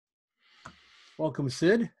Welcome,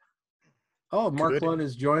 Sid. Oh, Mark Good. Lund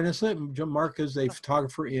is joining us. Mark is a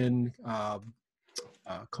photographer in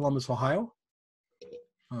Columbus, Ohio.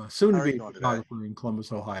 Soon How to are you be a doing today? photographer in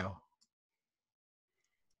Columbus, Ohio.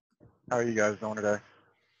 How are you guys doing today?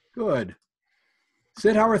 Good.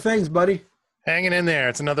 Sid, how are things, buddy? Hanging in there.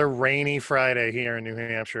 It's another rainy Friday here in New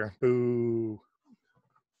Hampshire. Boo.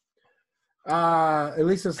 At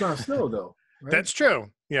least it's not snow, though. Right? That's true.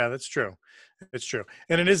 Yeah, that's true. It's true.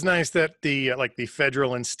 And it is nice that the the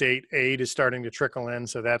federal and state aid is starting to trickle in.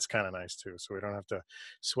 So that's kind of nice too. So we don't have to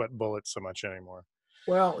sweat bullets so much anymore.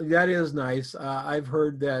 Well, that is nice. I've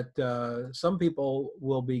heard that some people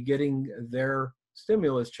will be getting their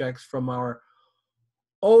stimulus checks from our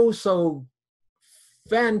oh so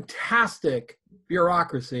fantastic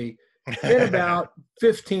bureaucracy in about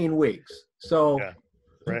 15 weeks. So Yeah,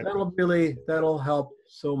 right. that'll help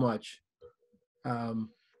so much.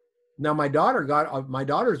 Now my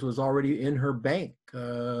daughter's was already in her bank.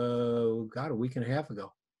 A week and a half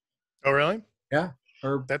ago. Oh, really? Yeah,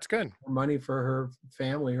 That's good. her money for her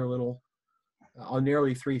family, her little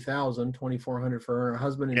nearly 3,000, 2,400 for her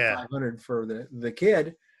husband and 500 for the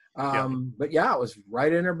kid. But yeah, it was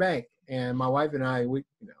right in her bank. And my wife and I, we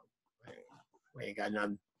ain't got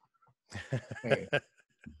nothing. Hey.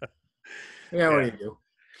 Yeah, what do you do?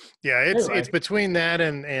 Yeah, it's Anyway. it's between that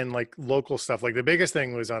and like local stuff. Like the biggest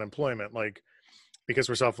thing was unemployment. Like because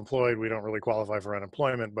we're self-employed, we don't really qualify for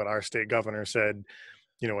unemployment, but our state governor said,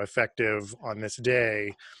 effective on this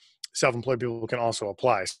day, self-employed people can also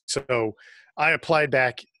apply. So I applied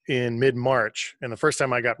back in mid-March, and the first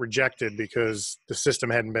time I got rejected because the system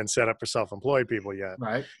hadn't been set up for self-employed people yet.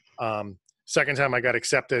 Right. Second time I got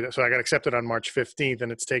accepted. So I got accepted on March 15th,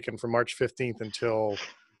 and it's taken from March 15th until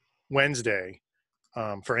Wednesday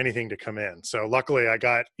for anything to come in. So luckily I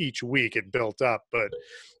got each week it built up, but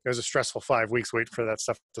it was a stressful 5 weeks waiting for that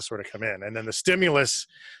stuff to sort of come in. And then the stimulus,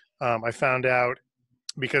 I found out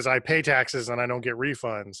because I pay taxes and I don't get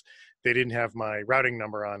refunds, they didn't have my routing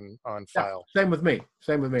number on file. Yeah, same with me.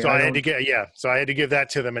 So I had to give that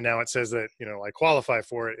to them. And now it says that, I qualify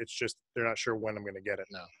for it. It's just, they're not sure when I'm going to get it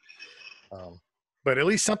now. But at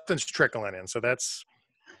least something's trickling in. So that's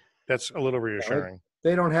a little reassuring.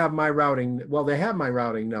 They don't have my routing. Well, they have my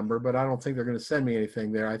routing number, but I don't think they're going to send me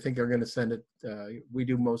anything there. I think they're going to send it. We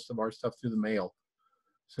do most of our stuff through the mail.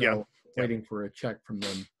 So waiting for a check from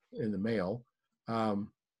them in the mail,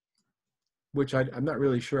 which I'm not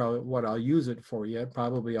really sure what I'll use it for yet.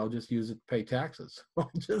 Probably I'll just use it to pay taxes.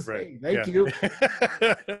 Just say, thank you.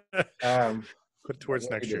 Put towards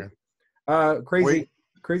next year.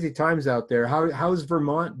 Crazy times out there. How's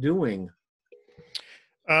Vermont doing?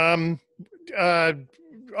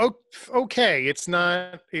 Okay. It's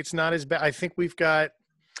not as bad. I think we've got,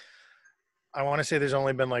 I want to say there's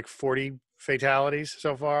only been like 40 fatalities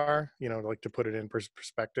so far, like to put it in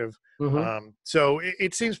perspective. Mm-hmm. So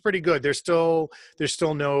it seems pretty good. There's still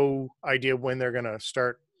no idea when they're going to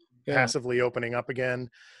start passively opening up again.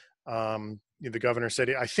 The governor said,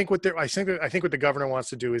 I think what the governor wants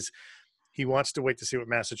to do is he wants to wait to see what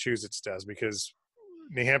Massachusetts does, because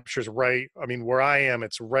New Hampshire's right. I mean, where I am,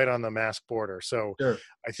 it's right on the Mass border. So sure.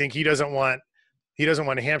 I think he doesn't want New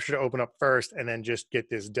Hampshire to open up first and then just get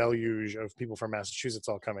this deluge of people from Massachusetts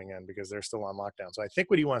all coming in because they're still on lockdown. So I think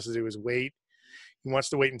what he wants to do is wait. He wants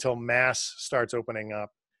to wait until Mass starts opening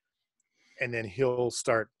up, and then he'll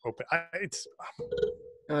start open. It's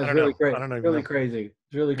really great. I don't know. Really crazy.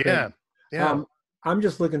 It's really crazy. Yeah. I'm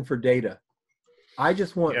just looking for data. I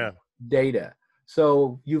just want data.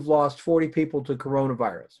 So you've lost 40 people to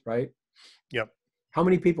coronavirus, right? Yep. How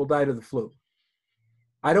many people died of the flu?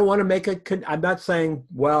 I don't want to make I'm not saying,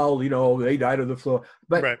 well, they died of the flu,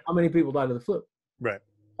 but how many people died of the flu? Right.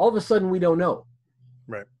 All of a sudden, we don't know.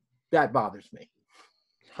 Right. That bothers me.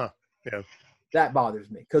 Huh. Yeah. That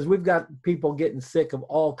bothers me because we've got people getting sick of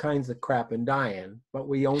all kinds of crap and dying, but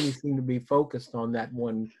we only seem to be focused on that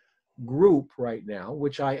one group right now,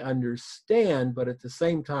 which I understand. But at the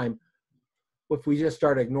same time, if we just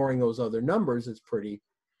start ignoring those other numbers,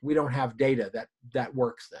 we don't have data that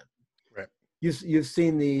works then. Right. You've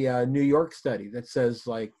seen the New York study that says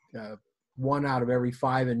like 1 out of every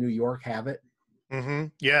 5 in New York have it. Mm-hmm.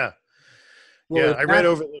 Yeah. Well, I read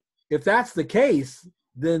over. If that's the case,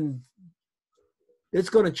 then it's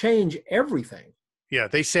going to change everything. Yeah.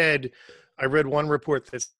 They said, I read one report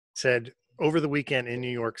that said over the weekend in New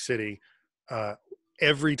York City,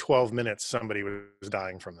 every 12 minutes, somebody was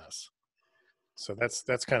dying from this. So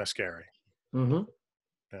that's kind of scary. Mm-hmm.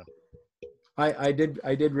 Yeah. I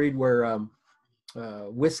did read where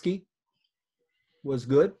whiskey was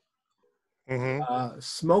good. Mm-hmm.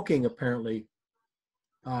 Smoking apparently,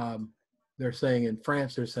 they're saying in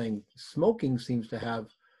France, they're saying smoking seems to have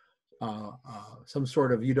some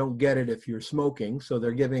sort of, you don't get it if you're smoking. So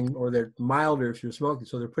they're giving, or they're milder if you're smoking.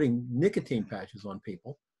 So they're putting nicotine patches on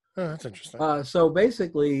people. Oh, that's interesting. So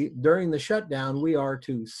basically, during the shutdown, we are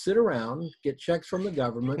to sit around, get checks from the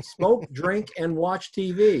government, smoke, drink, and watch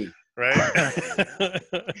TV. Right.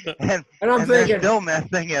 And I'm thinking, they're still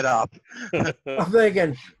messing it up. I'm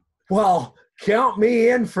thinking, well, count me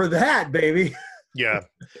in for that, baby. Yeah.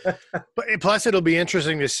 But plus, it'll be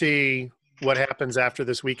interesting to see what happens after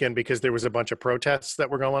this weekend, because there was a bunch of protests that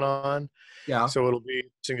were going on. Yeah. So it'll be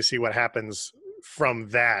interesting to see what happens from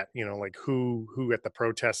that, like who at the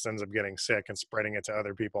protest ends up getting sick and spreading it to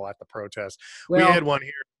other people at the protest. Well, we had one here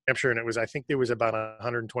in Hampshire, and I think there was about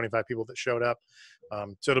 125 people that showed up.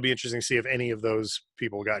 So it'll be interesting to see if any of those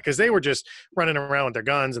people got, because they were just running around with their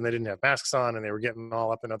guns and they didn't have masks on and they were getting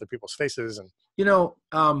all up in other people's faces. And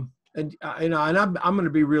and I'm going to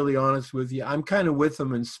be really honest with you. I'm kind of with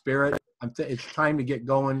them in spirit. It's time to get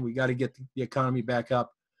going. We got to get the economy back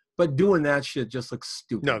up. But doing that shit just looks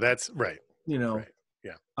stupid. No, that's right. Right.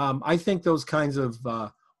 Yeah. I think those kinds of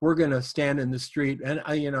we're going to stand in the street, and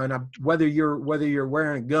whether you're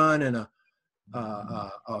wearing a gun and a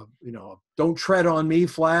don't tread on me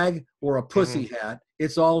flag or a pussy hat,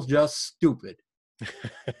 it's all just stupid.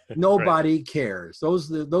 Nobody right. cares.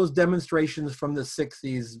 Those demonstrations from the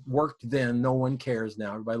 60s worked then. No one cares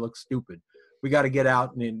now. Everybody looks stupid. We got to get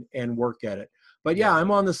out and work at it. But yeah,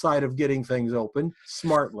 I'm on the side of getting things open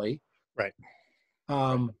smartly. Right.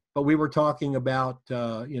 But we were talking about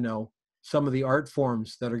some of the art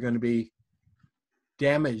forms that are going to be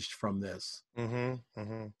damaged from this.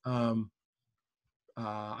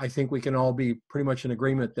 I think we can all be pretty much in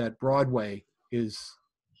agreement that Broadway is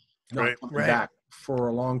not coming back for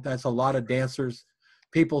a long time. That's a lot of dancers,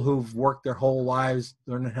 people who've worked their whole lives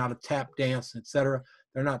learning how to tap dance, etc.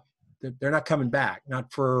 They're not coming back.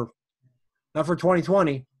 Not for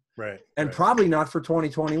 2020. Right. And probably not for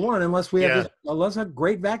 2021 unless we have a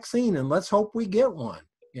great vaccine, and let's hope we get one,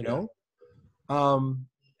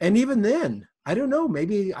 and even then, I don't know,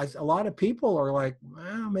 maybe a lot of people are like,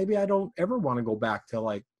 well, maybe I don't ever want to go back to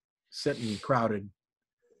like sitting crowded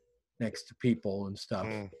next to people and stuff.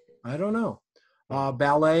 I don't know.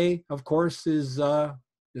 Ballet, of course, is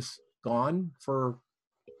just gone for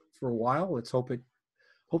a while. Let's hope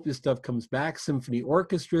this stuff comes back. Symphony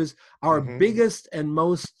orchestras, our biggest and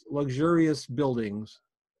most luxurious buildings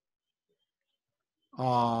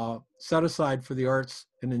set aside for the arts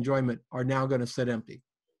and enjoyment are now going to sit empty.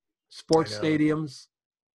 Sports stadiums,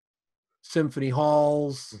 symphony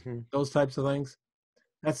halls, those types of things.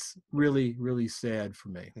 That's really, really sad for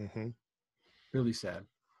me. Really sad.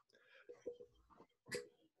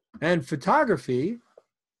 And photography,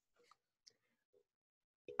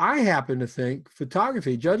 I happen to think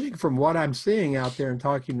photography, judging from what I'm seeing out there and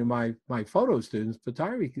talking to my photo students,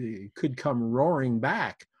 photography could come roaring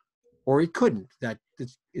back, or it couldn't. That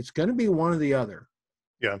it's going to be one or the other.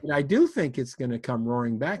 Yeah. And I do think it's going to come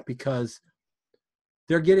roaring back because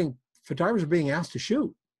photographers are being asked to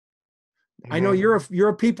shoot. I know you're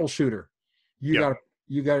a people shooter. You're a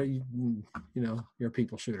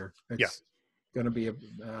people shooter. It's going to be a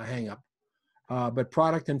hang up. But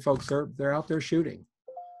product and folks, they're out there shooting.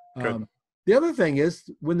 The other thing is,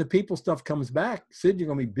 when the people stuff comes back, Sid, you're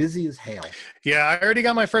going to be busy as hell. Yeah, I already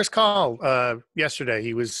got my first call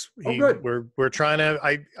yesterday. Good. We're trying to.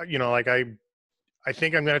 I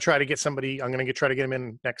think I'm going to try to get somebody. I'm going to try to get him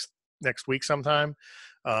in next week sometime.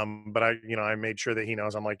 But I made sure that he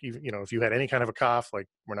knows. I'm like, if you had any kind of a cough, like,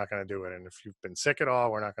 we're not going to do it. And if you've been sick at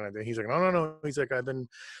all, we're not going to do it. He's like, no. He's like, I've been,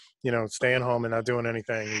 staying home and not doing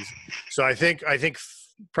anything. So I think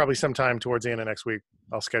probably sometime towards the end of next week,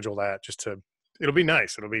 I'll schedule that it'll be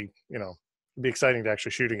nice. It'll be, it'll be exciting to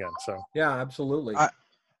actually shoot again. So yeah, absolutely.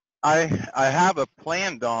 I have a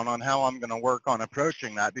plan, Don, on how I'm going to work on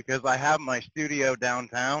approaching that, because I have my studio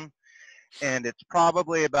downtown, and it's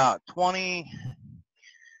probably about 20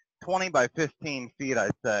 by 15 feet,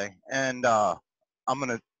 I'd say. And I'm going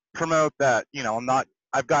to promote that,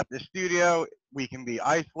 I've got the studio. We can be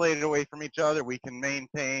isolated away from each other. We can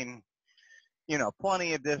maintain,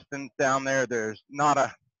 plenty of distance down there. There's not a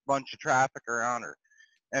bunch of traffic around or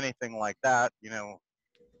anything like that.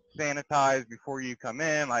 Sanitize before you come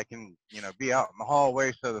in. I can, be out in the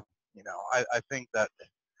hallway. So, I think that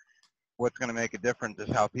what's going to make a difference is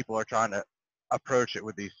how people are trying to approach it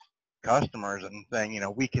with these customers and saying,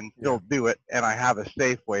 we can still do it, and I have a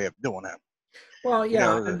safe way of doing it. Well,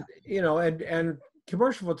 yeah, and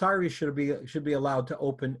commercial photography should be allowed to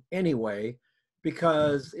open anyway,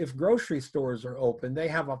 because if grocery stores are open, they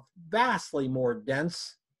have a vastly more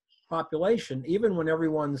dense population, even when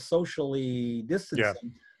everyone's socially Yeah.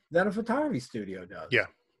 distancing, than a photography studio does. Yeah.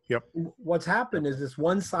 Yep. What's happened is this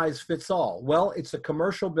one size fits all. Well, it's a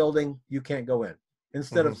commercial building, you can't go in.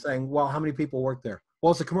 Instead of saying, well, how many people work there?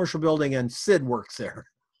 Well, it's a commercial building and Sid works there.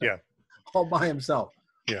 Yeah. All by himself.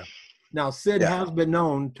 Yeah. Now, Sid has been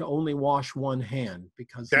known to only wash one hand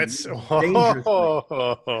because That's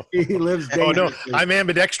dangerously. He lives dangerously. Oh no, I'm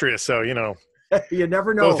ambidextrous, so you know. You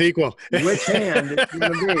never know Both equal. which hand it's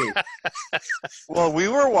going to be. Well, we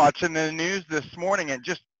were watching the news this morning, and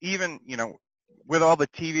just even, you know, with all the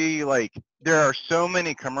TV, like, there are so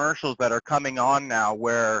many commercials that are coming on now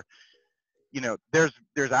where, you know, there's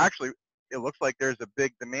actually, it looks like there's a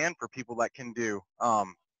big demand for people that can do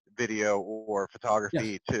video or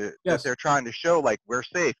photography that they're trying to show, like, we're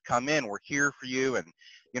safe, come in, we're here for you. And,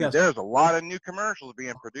 you know, there's a lot of new commercials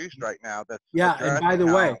being produced right now. And by the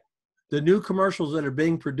way, the new commercials that are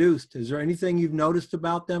being produced, is there anything you've noticed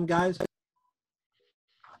about them, guys?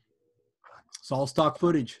 It's all stock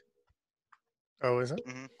footage. Oh, is it?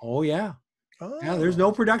 Mm-hmm. Oh, yeah. Oh. Yeah, there's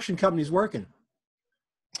no production companies working.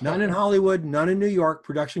 None in Hollywood, none in New York.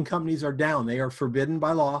 Production companies are down. They are forbidden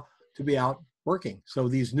by law to be out working. So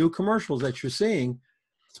these new commercials that you're seeing,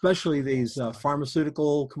 especially these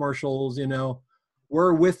pharmaceutical commercials, you know,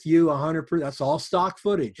 we're with you 100%. That's all stock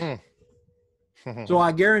footage. So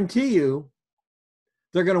I guarantee you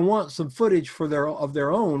they're going to want some footage of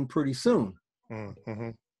their own pretty soon.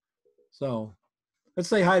 So let's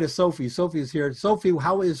say hi to Sophie. Sophie's here. Sophie,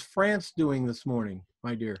 how is France doing this morning,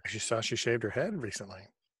 my dear? She saw she shaved her head recently.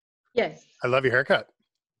 Yes. I love your haircut.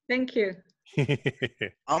 Thank you.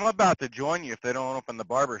 I'm about to join you if they don't open the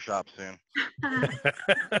barber shop soon.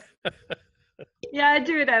 Yeah, I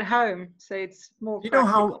do it at home, so it's more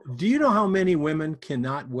practical. Do you know how many women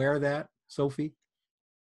cannot wear that, Sophie?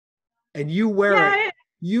 And you wear it.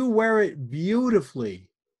 You wear it beautifully.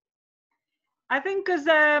 I think because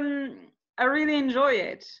I really enjoy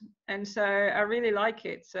it, and so I really like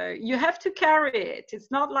it. So you have to carry it.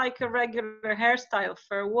 It's not like a regular hairstyle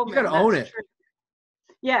for a woman. You got to own it. True.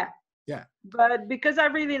 Yeah. Yeah. But because I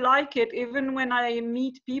really like it, even when I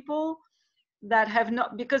meet people that have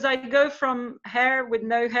not, because I go from hair with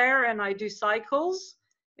no hair and I do cycles.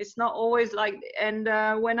 It's not always like, and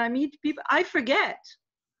when I meet people, I forget.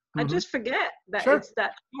 I just forget that it's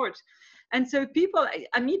that short. And so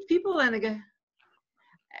I meet people and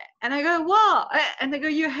I go, what? And they go,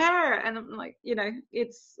 your hair. And I'm like, you know,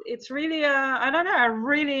 it's really, I don't know, I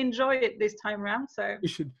really enjoy it this time around. So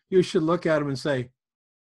you should look at them and say,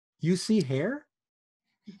 you see hair?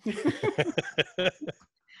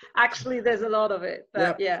 Actually, there's a lot of it,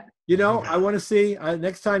 but yeah. You know, I want to see,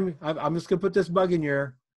 next time, I'm just going to put this bug in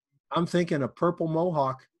your, I'm thinking a purple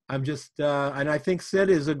mohawk. I'm just, and I think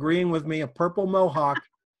Sid is agreeing with me, a purple mohawk.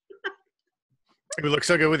 You look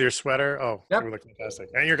so good with your sweater. Oh, you look fantastic.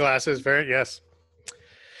 And your glasses, yes.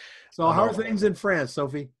 So how are things in France,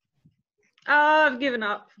 Sophie? I've given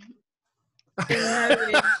up.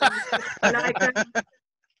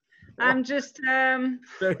 I'm just,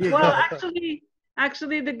 well,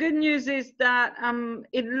 actually, the good news is that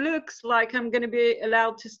it looks like I'm going to be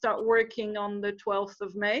allowed to start working on the 12th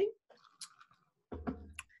of May.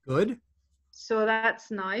 Good. So that's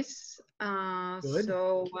nice. Good.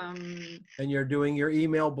 So, and you're doing your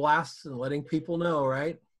email blasts and letting people know,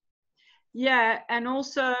 right? Yeah, and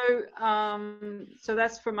also, so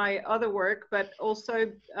that's for my other work, but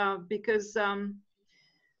also because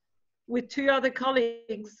with two other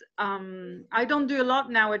colleagues, I don't do a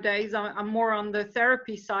lot nowadays. I'm more on the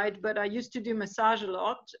therapy side, but I used to do massage a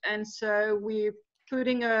lot. And so we're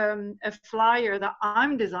putting a flyer that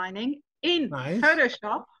I'm designing in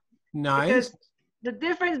Photoshop. Nice. Because the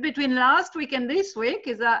difference between last week and this week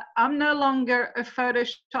is that I'm no longer a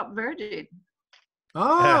Photoshop virgin.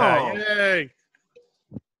 Oh, yay!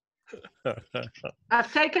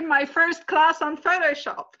 I've taken my first class on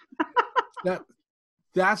Photoshop.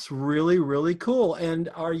 That's really, really cool. And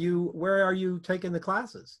where are you taking the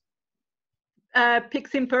classes?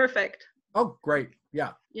 Piximperfect. Oh, great.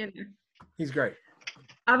 Yeah. You know. He's great.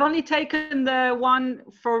 I've only taken the one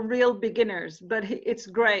for real beginners, but it's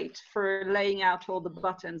great for laying out all the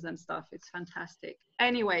buttons and stuff. It's fantastic.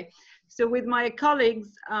 Anyway, so with my colleagues,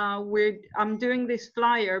 I'm doing this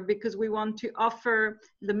flyer because we want to offer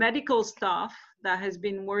the medical staff that has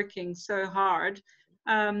been working so hard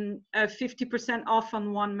a 50% off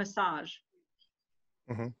on one massage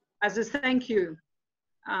as a thank you,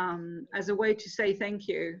 as a way to say thank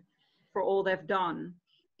you for all they've done.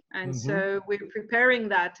 And so we're preparing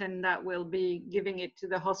that, and that will be giving it to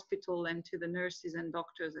the hospital and to the nurses and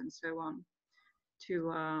doctors and so on.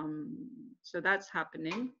 So that's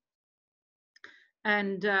happening.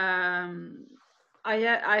 And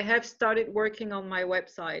I have started working on my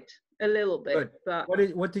website a little bit. Good.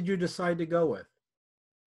 But What did you decide to go with?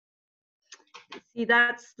 see,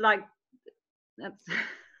 that's.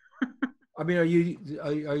 I mean, are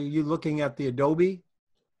you looking at the Adobe?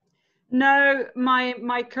 No,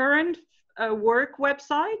 my current work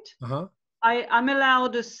website. Uh-huh. I'm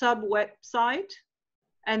allowed a sub website,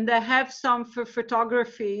 and they have some for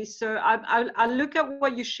photography. So I look at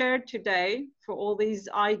what you shared today for all these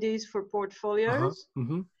ideas for portfolios,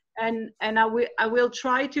 Mm-hmm. and I will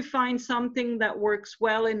try to find something that works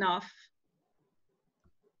well enough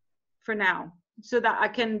for now, so that I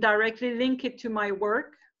can directly link it to my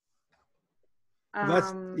work.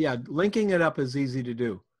 Yeah, linking it up is easy to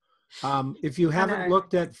do. If you haven't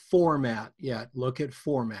looked at format yet, look at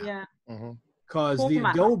format. Yeah. Because the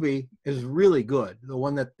Adobe is really good. The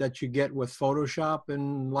one that you get with Photoshop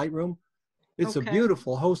and Lightroom, it's a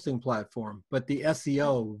beautiful hosting platform, but the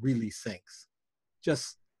SEO really sinks.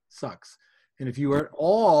 Just sucks. And if you are at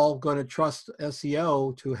all going to trust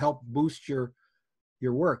SEO to help boost your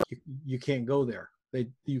work, you can't go there.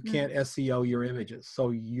 You can't SEO your images. So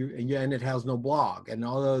and it has no blog and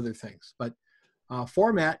all the other things. But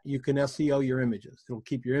format, you can SEO your images. It'll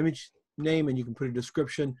keep your image name, and you can put a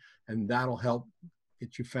description, and that'll help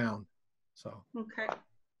get you found. So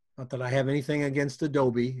not that I have anything against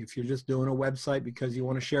Adobe. If you're just doing a website because you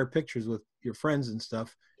want to share pictures with your friends and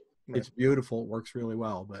stuff, it's beautiful. It works really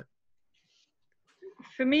well. But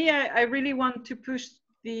for me, I really want to push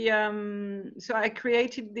the so I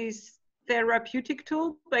created this therapeutic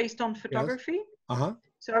tool based on photography.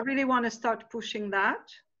 So I really want to start pushing that.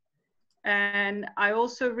 And I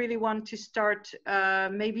also really want to start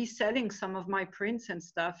maybe selling some of my prints and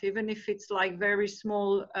stuff, even if it's like very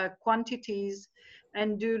small quantities,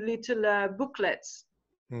 and do little booklets,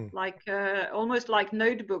 like almost like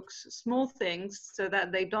notebooks, small things, so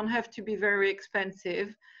that they don't have to be very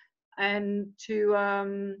expensive, and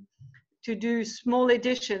to do small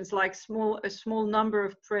editions, like a small number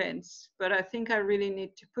of prints. But I think I really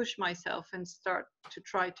need to push myself and start to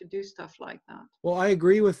try to do stuff like that. Well, I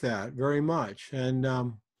agree with that very much. And,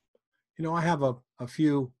 you know, I have a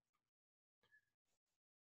few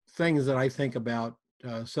things that I think about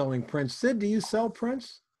selling prints. Sid, do you sell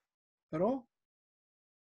prints at all?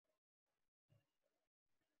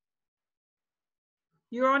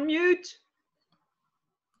 You're on mute.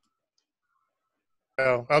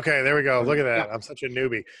 Oh, okay. There we go. Look at that. I'm such a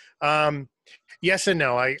newbie. Yes and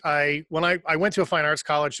no. When I went to a fine arts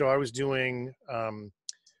college, so I was doing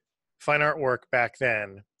fine art work back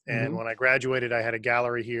then. And when I graduated, I had a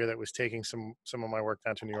gallery here that was taking some of my work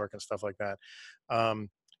down to New York and stuff like that.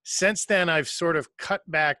 Since then, I've sort of cut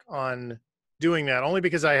back on doing that, only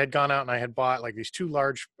because I had gone out and I had bought like these 2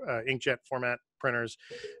 large inkjet format printers,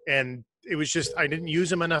 and it was just, I didn't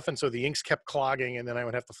use them enough, and so the inks kept clogging, and then I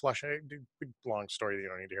would have to flush it. Big long story that you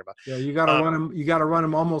don't need to hear about. Yeah, you got to run them. You got to run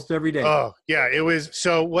them almost every day. Oh yeah, it was.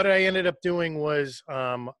 So what I ended up doing was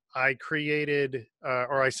I created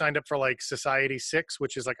or I signed up for like Society 6,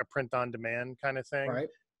 which is like a print on demand kind of thing. Right.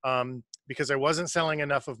 Because I wasn't selling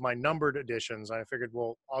enough of my numbered editions, I figured,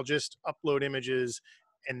 well, I'll just upload images,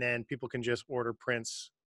 and then people can just order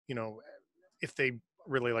prints, you know, if they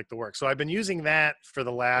really like the work. So I've been using that for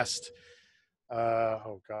the last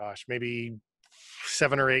maybe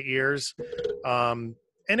 7 or 8 years, and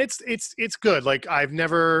it's good. Like, I've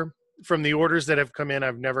never, from the orders that have come in,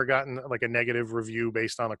 I've never gotten like a negative review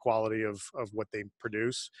based on the quality of what they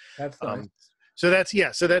produce. That's nice. So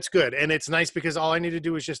that's good, and it's nice because all I need to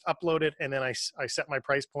do is just upload it, and then I set my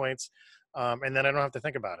price points, and then I don't have to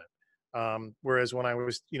think about it. Whereas when I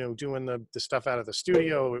was, you know, doing the stuff out of the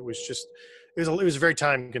studio, it was very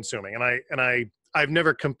time consuming, and I've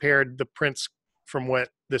never compared the prints from what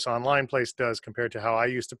this online place does compared to how I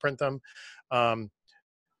used to print them.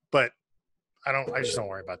 But I just don't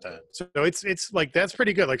worry about that. So it's like, that's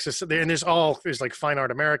pretty good. Like, so, and there's like Fine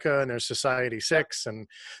Art America, and there's Society 6, and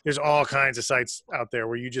there's all kinds of sites out there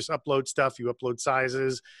where you just upload stuff, you upload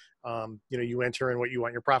sizes, you know, you enter in what you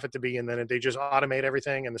want your profit to be, and then they just automate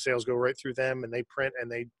everything, and the sales go right through them, and they print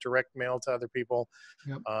and they direct mail to other people.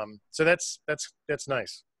 So that's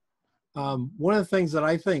nice. One of the things that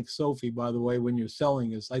I think, Sophie, by the way, when you're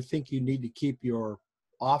selling, is I think you need to keep your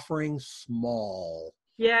offering small.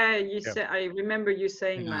 Yeah, said, I remember you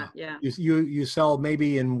saying that. Yeah. You sell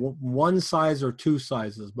maybe in 1 size or 2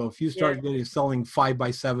 sizes, but if you start getting selling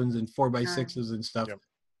 5x7s and 4x6s and stuff,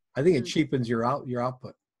 I think it cheapens your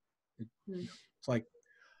output. It's like,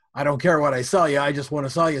 I don't care what I sell you, I just want to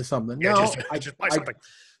sell you something. Yeah, no, just buy something.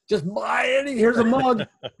 Just buy it. Here's a mug.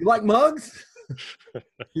 You like mugs?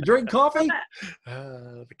 You drink coffee?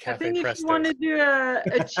 The I cafe think if Presto. you want to do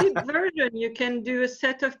a cheap version, you can do a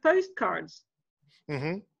set of postcards.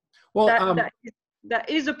 Mm-hmm. Well, That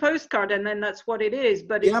is a postcard, and then that's what it is,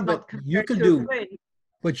 but yeah, it's but not compared you to a print.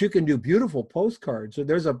 can do beautiful postcards. So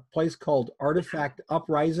there's a place called Artifact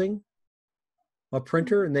Uprising, a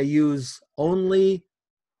printer, and they use only,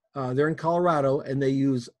 they're in Colorado, and they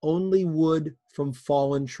use only wood from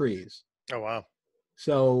fallen trees. Oh, wow.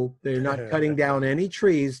 So they're not cutting down any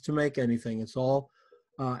trees to make anything. It's all,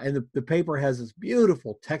 and the paper has this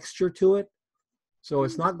beautiful texture to it. So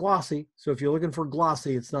it's not glossy. So if you're looking for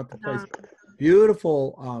glossy, it's not the place.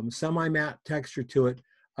 Beautiful semi-matte texture to it.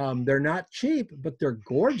 They're not cheap, but they're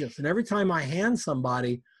gorgeous. And every time I hand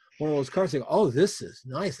somebody one of those cards, they go, oh, this is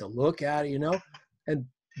nice to look at, you know. And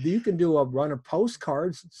you can do a run of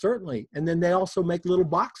postcards, certainly. And then they also make little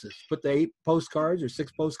boxes. Put the 8 postcards or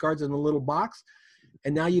 6 postcards in a little box.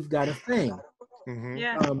 And now you've got a thing. Mm-hmm.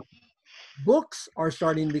 Yeah. Books are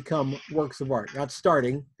starting to become works of art. Not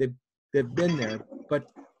starting, they've been there, but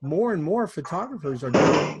more and more photographers are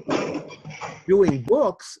doing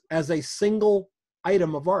books as a single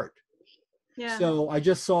item of art. Yeah. So I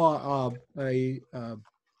just saw a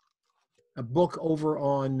book over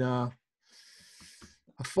on a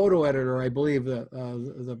photo editor, I believe.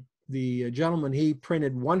 The gentleman, he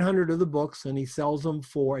printed 100 of the books, and he sells them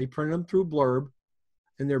he printed them through Blurb,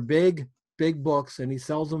 and they're big books, and he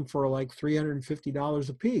sells them for like $350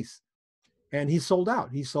 a piece. And he sold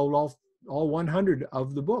out. He sold all 100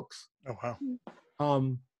 of the books. Oh,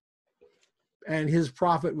 wow. And his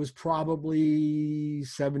profit was probably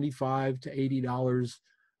 $75 to $80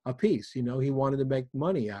 a piece. You know, he wanted to make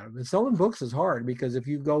money out of it. Selling books is hard, because if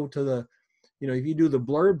you go to if you do the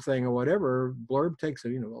Blurb thing or whatever, Blurb takes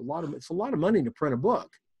it's a lot of money to print a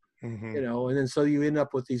book. Mm-hmm. You know, and then so you end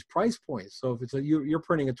up with these price points. So if you're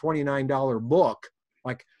printing a $29 book,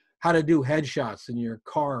 like how to do headshots in your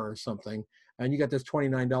car or something, and you got this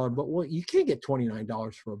 $29 book, well, you can't get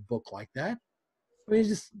 $29 for a book like that. I mean,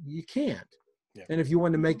 you can't. Yeah. And if you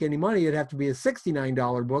wanted to make any money, it'd have to be a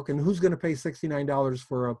 $69 book. And who's going to pay $69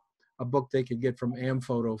 for a book they could get from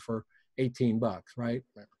Amphoto for $18, right?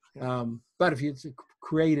 Yeah. But if it's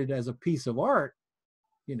created as a piece of art,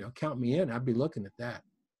 count me in. I'd be looking at that.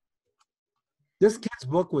 This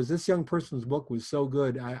young person's book was so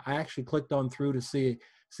good. I actually clicked on through to see.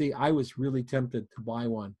 I was really tempted to buy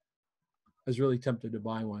one.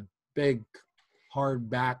 Big,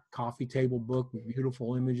 hardback coffee table book with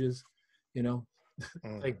beautiful images.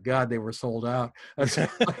 Thank God they were sold out.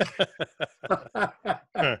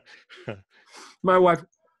 My wife,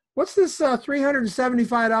 what's this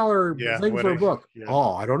 $375 thing for a book? Yeah.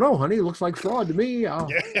 Oh, I don't know, honey. It looks like fraud to me.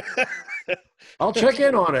 I'll check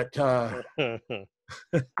in on it.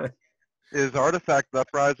 Is Artifact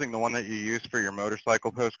Uprising the one that you use for your motorcycle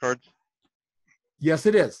postcards? Yes,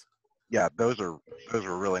 it is. Yeah, those are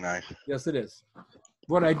really nice. Yes, it is.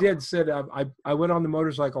 What I did, Sid, I went on the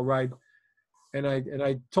motorcycle ride, and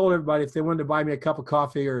I told everybody if they wanted to buy me a cup of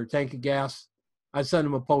coffee or a tank of gas, I'd send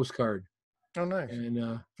them a postcard. Oh, nice.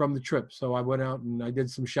 And from the trip. So I went out and I did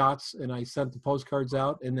some shots, and I sent the postcards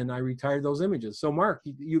out, and then I retired those images. So Mark,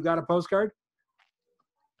 you got a postcard?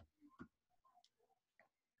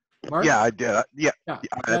 Mark? Yeah, I did. Yeah.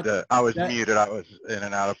 I was muted. I was in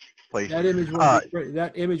and out of place. That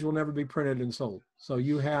image will never be printed and sold. So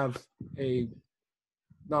you have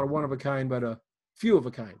not a one of a kind, but a few of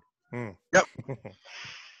a kind. Mm. Yep.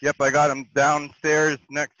 Yep. I got them downstairs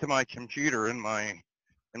next to my computer in my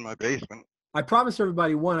basement. I promised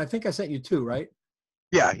everybody one. I think I sent you 2, right?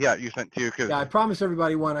 Yeah. You sent 2. Yeah, I promised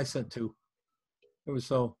everybody one. I sent 2. It was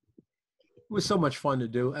so much fun to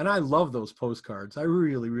do, and I love those postcards. I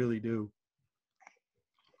really, really do.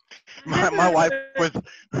 My wife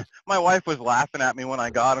was laughing at me when I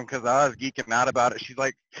got them because I was geeking out about it. She's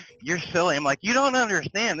like, "You're silly." I'm like, "You don't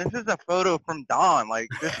understand. This is a photo from Dawn. Like,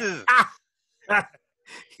 this is."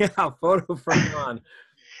 Yeah, photo from Dawn.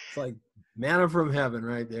 It's like manna from heaven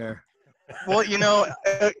right there. Well,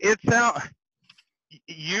 it's out.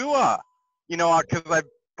 Because I've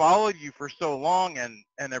followed you for so long and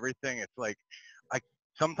everything. It's like,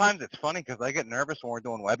 sometimes it's funny because I get nervous when we're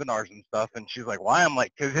doing webinars and stuff, and she's like, "Why?" I'm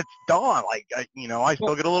like, "Because it's Dawn." Like, I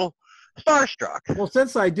still get a little starstruck. Well,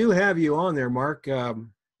 since I do have you on there, Mark,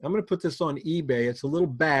 I'm going to put this on eBay. It's a little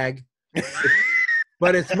bag,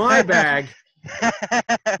 but it's my bag.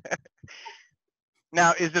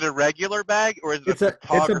 Now, is it a regular bag or is it it's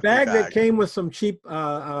a bag that came with some cheap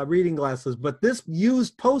reading glasses, but this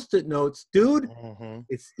used Post-it notes, dude,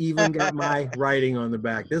 it's even got my writing on the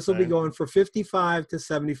back. This will be going for $55 to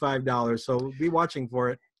 $75, so be watching for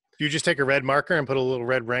it. you just take a red marker and put a little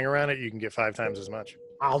red ring around it, you can get 5 times as much.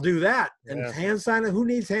 I'll do that. And Yeah. hand sanitizer. Who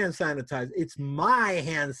needs hand sanitizer? It's my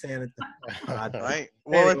hand sanitizer. Right.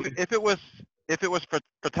 Well, Anyway. if it was for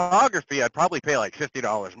photography, I'd probably pay like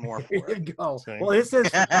 $50 more for There it. you go. See? Well, this is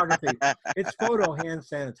photography. It's photo hand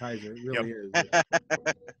sanitizer. It really is.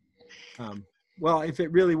 Yeah. Well, if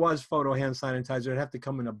it really was photo hand sanitizer, it'd have to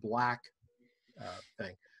come in a black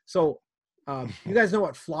thing. So you guys know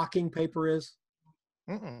what flocking paper is?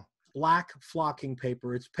 Mm-mm. Black flocking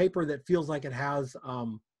paper. It's paper that feels like it has a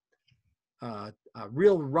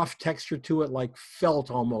real rough texture to it, like felt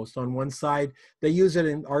almost on one side. They use it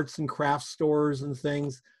in arts and crafts stores and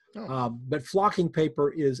things. Oh. But flocking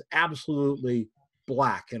paper is absolutely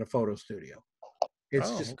black in a photo studio. It's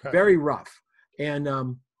just very rough. And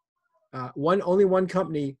only one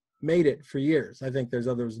company made it for years. I think there's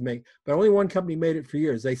others make, but only one company made it for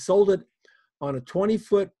years. They sold it on a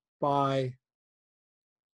 20-foot by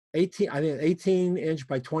 18 inch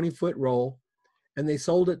by 20-foot roll, and they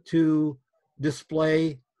sold it to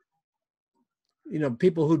display,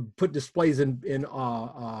 people who put displays in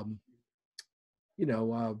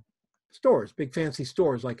stores, big fancy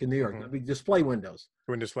stores like in New York, big display windows.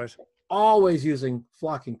 Window displays. Always using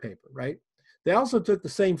flocking paper, right? They also took the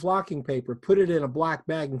same flocking paper, put it in a black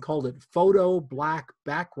bag, and called it photo black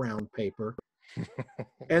background paper.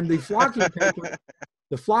 And the flocking paper,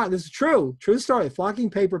 this is true story.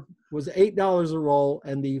 Flocking paper was $8 a roll,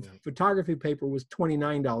 and the photography paper was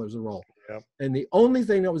 $29 a roll. Yep. And the only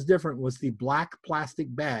thing that was different was the black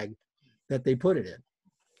plastic bag that they put it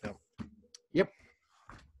in. Yep.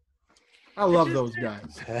 I love those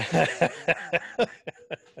guys.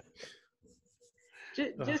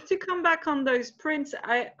 Just to come back on those prints,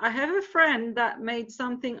 I have a friend that made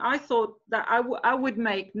something I thought that I would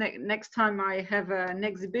make next time I have an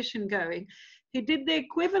exhibition going. He did the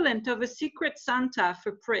equivalent of a Secret Santa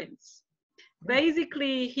for prints.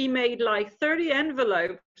 Basically, he made like 30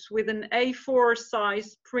 envelopes with an A4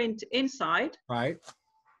 size print inside. Right.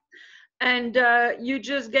 And you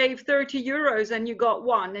just gave 30 euros and you got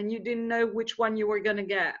one, and you didn't know which one you were going to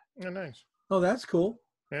get. Oh, nice. Oh, that's cool.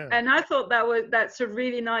 Yeah. And I thought that's a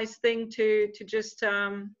really nice thing to just,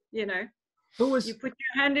 you put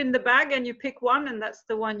your hand in the bag and you pick one, and that's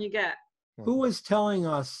the one you get. Who was telling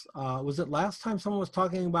us, was it last time someone was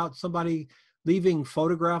talking about somebody leaving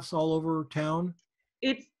photographs all over town?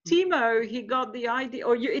 It's Timo. He got the ID,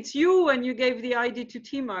 or it's you, and you gave the ID to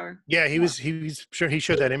Timo. Yeah, he was sure he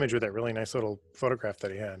showed that image with that really nice little photograph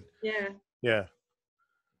that he had. Yeah. Yeah.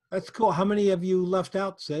 That's cool. How many have you left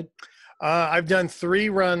out, Sid? I've done 3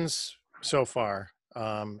 runs so far.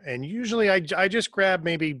 And usually I just grab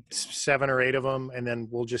maybe 7 or 8 of them, and then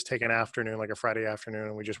we'll just take an afternoon, like a Friday afternoon,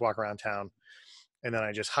 and we just walk around town, and then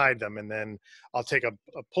I just hide them. And then I'll take a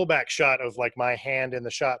pullback shot of like my hand in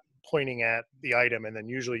the shot pointing at the item. And then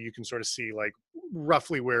usually you can sort of see like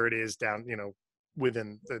roughly where it is down,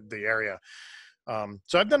 within the area.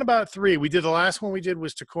 So I've done about 3. The last one we did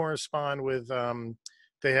was to correspond with,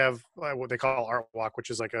 they have what they call Art Walk,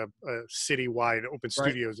 which is like a citywide open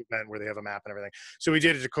studios event where they have a map and everything. So we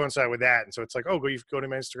did it to coincide with that. And so it's like, go to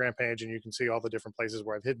my Instagram page and you can see all the different places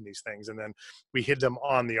where I've hidden these things. And then we hid them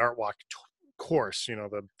on the Art Walk course,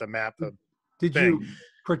 the map. Did you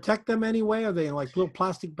protect them anyway? Are they in like little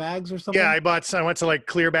plastic bags or something? Yeah, I went to like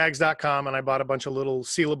clearbags.com and I bought a bunch of little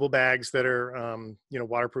sealable bags that are,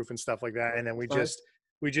 waterproof and stuff like that. And then we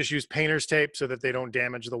just use painter's tape so that they don't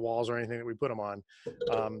damage the walls or anything that we put them on.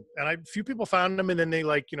 And a few people found them, and then they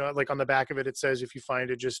like on the back of it, it says, if you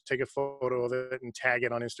find it, just take a photo of it and tag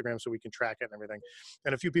it on Instagram so we can track it and everything.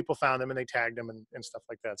 And a few people found them and they tagged them and stuff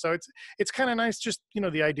like that. So it's kind of nice. Just,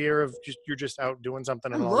 the idea of you're just out doing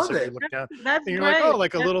something and all of a sudden you look down That's and you're great. like,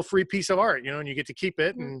 like a little free piece of art, and you get to keep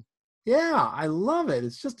it. And yeah, I love it.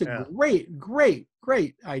 It's just a great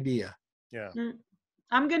idea. Yeah.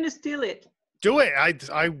 I'm going to steal it. Do it.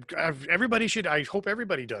 Everybody should. I hope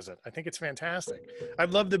everybody does it. I think it's fantastic.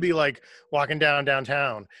 I'd love to be like walking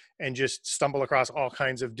downtown and just stumble across all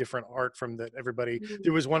kinds of different art from everybody.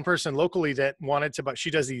 There was one person locally that wanted to buy.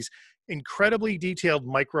 She does these incredibly detailed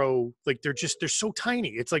micro, like they're so tiny.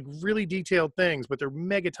 It's like really detailed things, but they're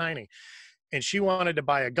mega tiny. And she wanted to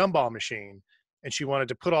buy a gumball machine, and she wanted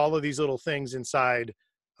to put all of these little things inside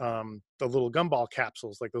the little gumball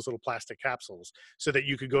capsules, like those little plastic capsules, so that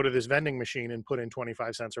you could go to this vending machine and put in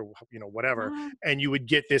 25 cents or whatever, and you would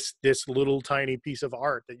get this little tiny piece of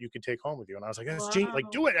art that you could take home with you. And I was like, that's genius. Like,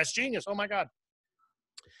 do it. That's genius. Oh my God.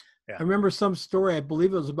 Yeah. I remember some story, I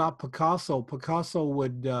believe it was about Picasso. Picasso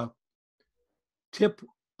would tip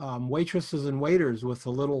waitresses and waiters with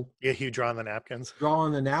a little you draw on the napkins, draw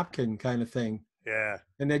on the napkin kind of thing. Yeah.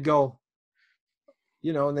 And they'd go,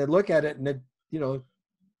 you know, and they look at it and it, you know,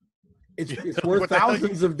 it's worth What the hell?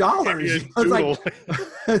 thousands of dollars. Yeah, It's like, doodle.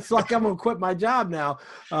 it's like I'm gonna quit my job now.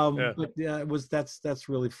 Yeah. But yeah, that's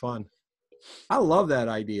really fun. I love that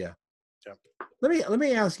idea. Yeah. Let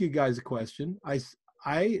me ask you guys a question.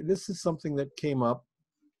 This is something that came up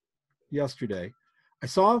yesterday. I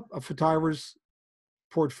saw a photographer's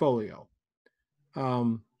portfolio,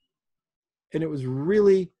 and it was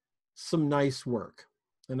really some nice work.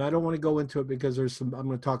 And I don't want to go into it because I'm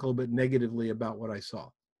going to talk a little bit negatively about what I saw.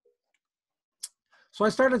 So I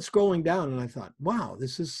started scrolling down and I thought, wow,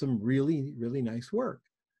 this is some really, really nice work.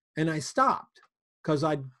 And I stopped because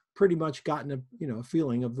I'd pretty much gotten a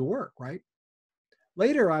feeling of the work, right?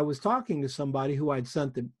 Later, I was talking to somebody who I'd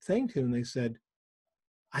sent the thing to, and they said,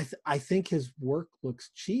 I think his work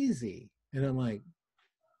looks cheesy. And I'm like,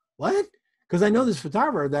 what? Because I know this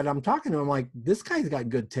photographer that I'm talking to. I'm like, this guy's got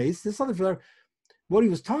good taste. This other photographer, what he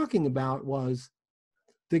was talking about was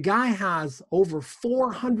the guy has over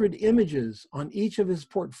 400 images on each of his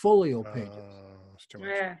portfolio pages. It's too much.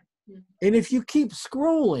 Yeah. And if you keep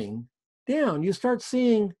scrolling down, you start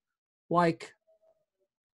seeing, like,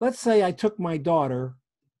 let's say I took my daughter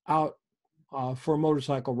out for a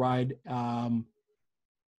motorcycle ride, and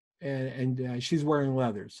she's wearing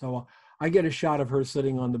leather. So I get a shot of her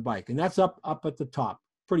sitting on the bike, and that's up at the top.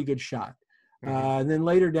 Pretty good shot. And then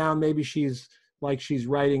later down, maybe she's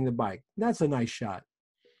riding the bike. That's a nice shot.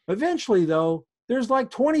 Eventually, though, there's like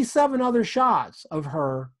 27 other shots of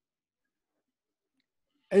her.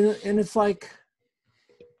 And it's like,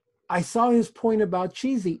 I saw his point about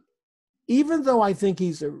cheesy. Even though I think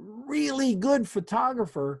he's a really good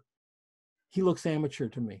photographer, he looks amateur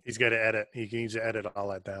to me. He's got to edit. He needs to edit all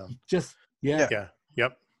that down. Just, yeah. Yeah.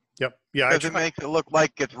 Yep. Yeah. Because it makes it look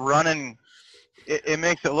like it's running. It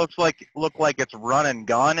makes it look like it's run and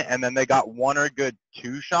gun, and then they got one or good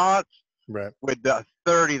two shots, right, with the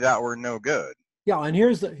 30 that were no good. Yeah, and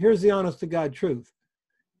here's the honest to God truth.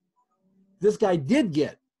 This guy did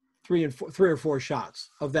get three or four shots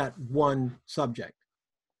of that one subject.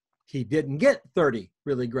 He didn't get 30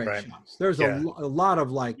 really great shots. There's a lot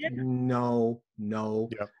of like, no,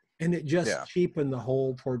 yep. And it just cheapened the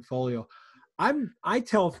whole portfolio. I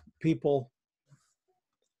tell people,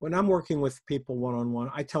 when I'm working with people one-on-one,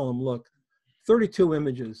 I tell them, look, 32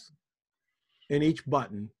 images in each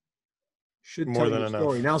button should more tell than you a enough.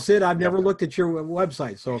 Story. Now, Sid, I've never looked at your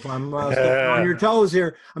website, so if I'm on your toes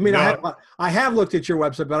here, I mean, no. I have looked at your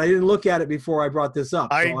website, but I didn't look at it before I brought this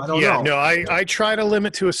up. So I don't know. No, I try to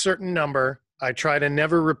limit to a certain number. I try to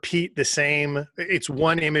never repeat the same. It's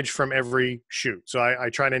one image from every shoot. So I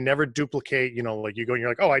try to never duplicate, like you go and you're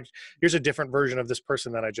like, oh, here's a different version of this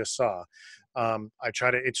person that I just saw. I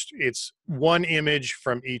try to, it's one image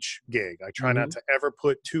from each gig. I try not to ever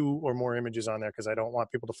put two or more images on there because I don't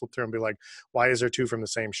want people to flip through and be like, why is there two from the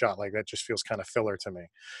same shot? Like that just feels kind of filler to me.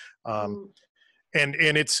 And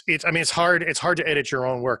it's hard to edit your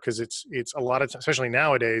own work because it's a lot of, especially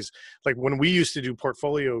nowadays, like when we used to do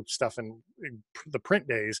portfolio stuff in the print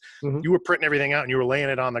days, you were printing everything out and you were laying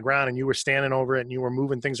it on the ground and you were standing over it and you were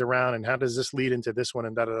moving things around and how does this lead into this one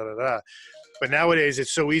and da-da-da-da-da. But nowadays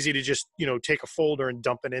it's so easy to just, take a folder and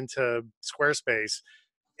dump it into Squarespace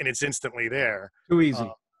and it's instantly there. Too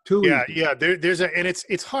easy. Too easy. Yeah. And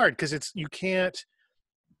it's hard because you can't,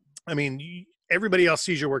 everybody else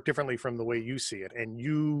sees your work differently from the way you see it. And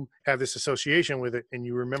you have this association with it and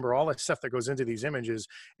you remember all the stuff that goes into these images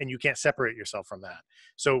and you can't separate yourself from that.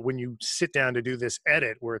 So when you sit down to do this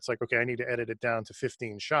edit where it's like, okay, I need to edit it down to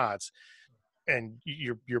 15 shots and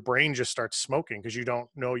your brain just starts smoking because you don't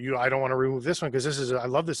know I don't want to remove this one because I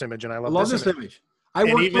love this image and I love this image. I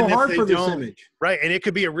worked so hard for this image. Right. And it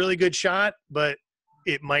could be a really good shot, but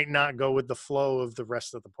it might not go with the flow of the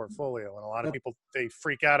rest of the portfolio. And a lot of people, they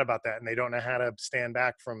freak out about that and they don't know how to stand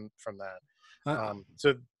back from that.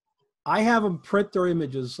 So I have them print their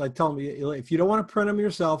images. I tell them, if you don't want to print them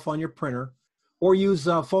yourself on your printer or use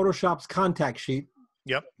Photoshop's contact sheet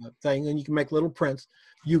thing, and you can make little prints,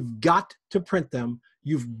 you've got to print them.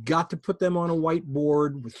 You've got to put them on a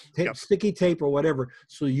whiteboard with sticky tape or whatever,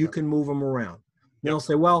 so you can move them around. They'll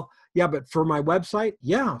say, well, yeah, but for my website?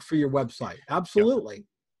 Yeah, for your website. Absolutely.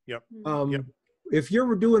 Yep. If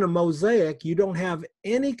you're doing a mosaic, you don't have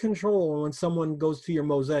any control when someone goes to your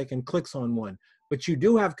mosaic and clicks on one, but you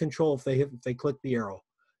do have control if they click the arrow.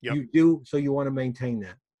 Yep. You do, so you want to maintain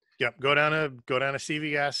that. Yep. Go down to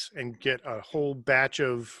CVS and get a whole batch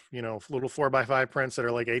of, little 4x5 prints that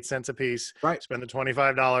are like 8 cents a piece. Right. Spend the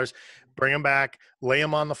 $25, bring them back, lay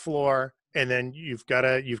them on the floor. And then you've got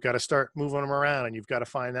to start moving them around and you've got to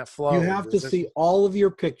find that flow. You have to see all of your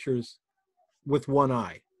pictures with one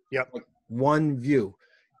eye. Yep. Like one view.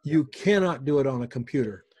 You cannot do it on a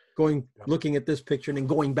computer. Looking at this picture and then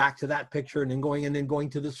going back to that picture and then going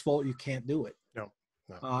to this folder. You can't do it. No.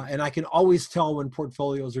 And I can always tell when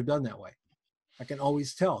portfolios are done that way. I can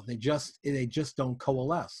always tell. They just don't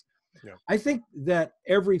coalesce. Yeah. I think that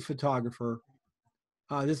every photographer,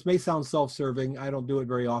 this may sound self-serving. I don't do it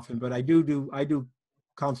very often, but I do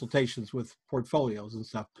consultations with portfolios and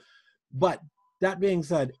stuff. But that being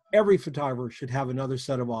said, every photographer should have another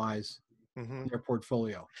set of eyes in their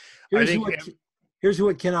portfolio. Here's who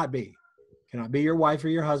it cannot be. It cannot be your wife or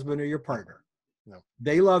your husband or your partner. No.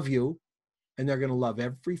 They love you, and they're going to love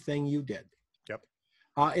everything you did. Yep.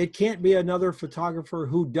 It can't be another photographer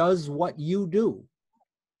who does what you do.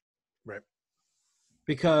 Right.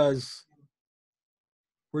 Because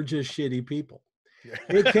we're just shitty people. Yeah.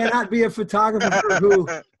 It cannot be a photographer who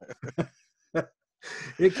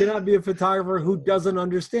it cannot be a photographer who doesn't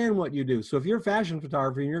understand what you do. So if you're a fashion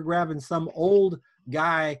photographer and you're grabbing some old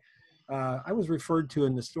guy, I was referred to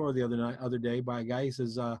in the store the other day by a guy. He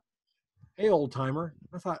says, "Hey, old timer."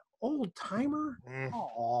 I thought, old timer?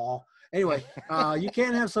 Oh. Anyway, you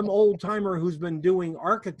can't have some old timer who's been doing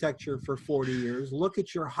architecture for 40 years look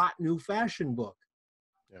at your hot new fashion book.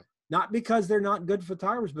 Yeah. Not because they're not good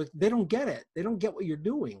photographers, but they don't get it. They don't get what you're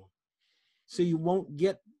doing. So you won't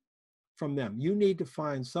get from them. You need to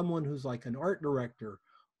find someone who's like an art director,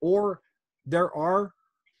 or there are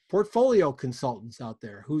portfolio consultants out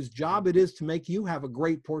there whose job it is to make you have a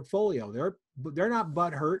great portfolio. They're not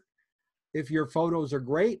butthurt if your photos are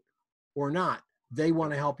great or not. They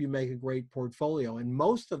want to help you make a great portfolio. And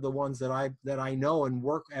most of the ones that I know and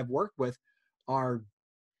have worked with are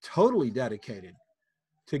totally dedicated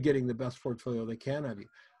to getting the best portfolio they can of you.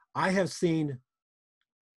 I had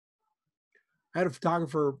a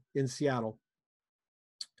photographer in Seattle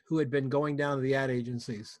who had been going down to the ad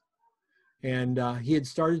agencies, and he had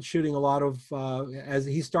started shooting a lot of, as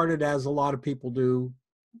a lot of people do,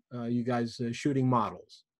 you guys shooting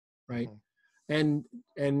models, right? And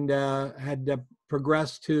had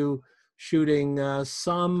progressed to shooting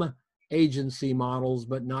some agency models,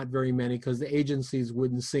 but not very many because the agencies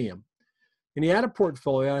wouldn't see him. And he had a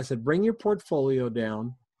portfolio. I said, bring your portfolio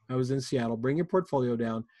down. I was in Seattle. Bring your portfolio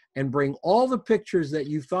down and bring all the pictures that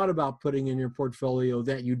you thought about putting in your portfolio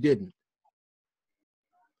that you didn't.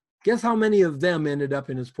 Guess how many of them ended up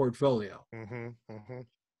in his portfolio?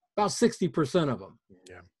 About 60% of them.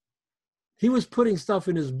 Yeah. He was putting stuff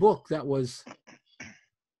in his book that was,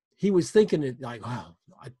 he was thinking it like, wow,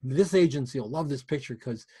 this agency will love this picture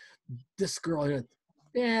because this girl,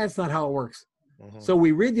 that's not how it works. So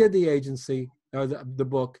we redid the agency, or the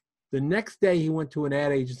book. The next day he went to an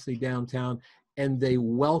ad agency downtown, and they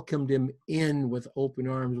welcomed him in with open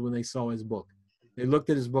arms when they saw his book. They looked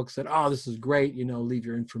at his book, said, "Oh, this is great. You know, leave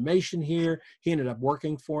your information here." He ended up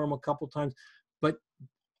working for him a couple times, but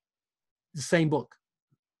the same book,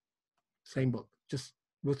 just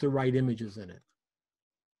with the right images in it.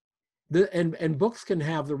 And books can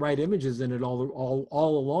have the right images in it all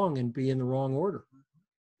along and be in the wrong order.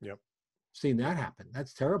 Yep. Seen that happen.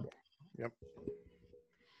 That's terrible. Yep.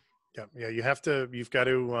 Yeah. You've got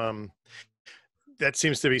to, that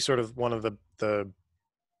seems to be sort of one of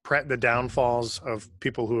the downfalls of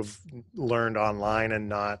people who have learned online and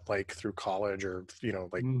not like through college or,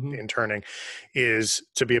 interning, is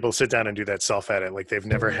to be able to sit down and do that self-edit. Like they've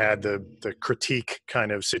never had the critique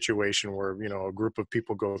kind of situation where, a group of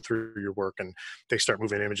people go through your work and they start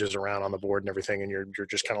moving images around on the board and everything. And you're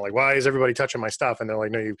just kind of like, why is everybody touching my stuff? And they're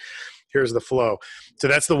like, no, here's the flow. So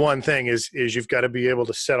that's the one thing is you've got to be able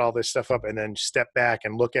to set all this stuff up and then step back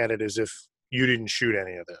and look at it as if you didn't shoot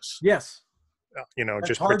any of this. Yes. That's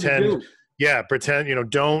just pretend.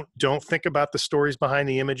 Don't think about the stories behind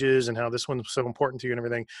the images and how this one's so important to you and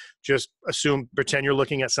everything. Just pretend you're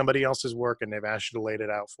looking at somebody else's work and they've asked you to lay it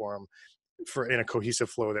out for them in a cohesive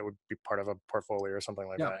flow that would be part of a portfolio or something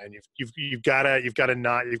like that. And you've got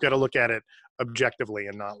to look at it objectively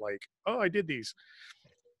and not like, oh, I did these.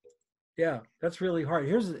 Yeah, that's really hard.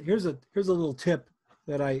 Here's a little tip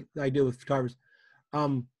that I do with photographers.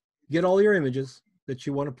 Get all your images that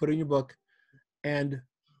you want to put in your book and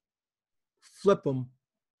flip them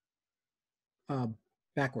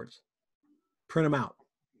backwards. Print them out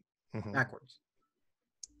backwards.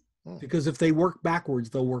 Because if they work backwards,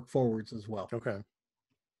 they'll work forwards as well. Okay.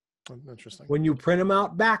 Interesting. When you print them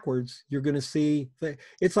out backwards, you're going to see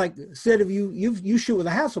it's like, Sid, if you shoot with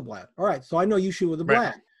a Hasselblad. All right, so I know you shoot with a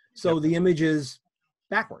Blad. So the image is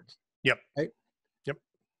backwards. Yep. Right? Yep.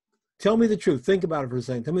 Tell me the truth. Think about it for a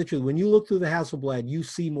second. Tell me the truth. When you look through the Hasselblad, you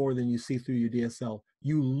see more than you see through your DSL.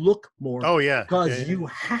 You look more. Oh, yeah. Because you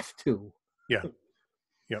have to. Yeah.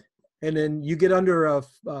 Yep. And then you get under a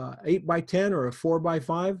 8x10 or a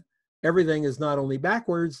 4x5, everything is not only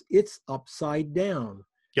backwards, it's upside down.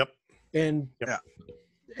 Yep. And Yep.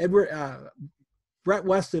 Brett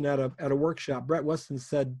Weston at a workshop, Brett Weston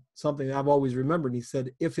said something I've always remembered. He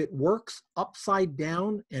said, if it works upside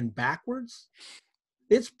down and backwards,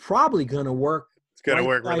 it's probably going to work. It's going to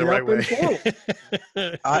work the right way.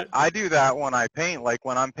 I do that when I paint, like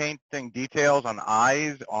when I'm painting details on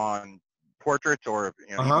eyes on portraits or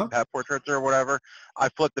even pet portraits or whatever. I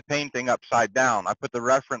flip the painting upside down. I put the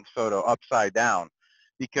reference photo upside down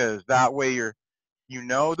because that way you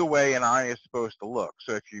know the way an eye is supposed to look.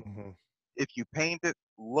 So if you paint it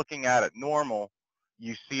looking at it normal,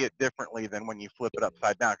 you see it differently than when you flip it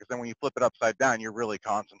upside down. Because then when you flip it upside down, you're really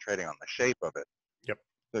concentrating on the shape of it. Yep.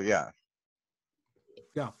 So yeah.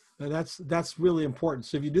 Yeah, and that's really important.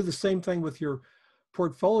 So if you do the same thing with your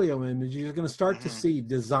portfolio image, you're going to start to see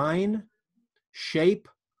design, shape,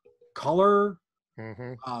 color,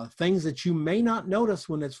 things that you may not notice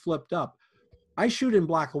when it's flipped up. I shoot in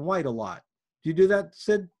black and white a lot. Do you do that,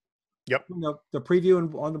 Sid? Yep. The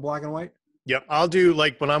preview on the black and white? Yep. I'll do,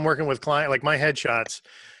 like when I'm working with client, like my headshots,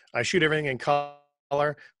 I shoot everything in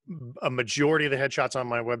color. A majority of the headshots on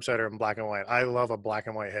my website are in black and white. I love a black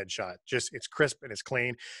and white headshot. Just, it's crisp and it's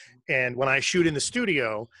clean. And when I shoot in the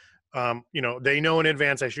studio, they know in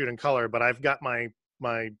advance I shoot in color, but I've got my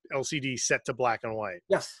LCD set to black and white.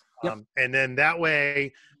 Yes. Yep. And then that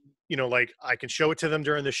way, like I can show it to them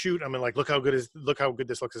during the shoot. I'm like, look how good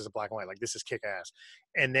this looks as a black and white. Like, this is kick ass.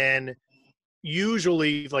 And then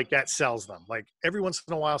usually like that sells them. Like every once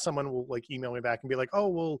in a while, someone will like email me back and be like, oh,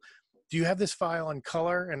 well, do you have this file on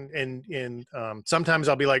color? And sometimes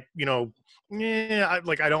I'll be like, I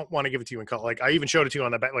don't want to give it to you in color. Like I even showed it to you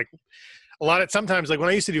on the back. Like sometimes like when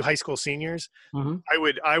I used to do high school seniors, I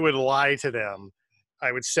would lie to them.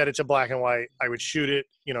 I would set it to black and white. I would shoot it,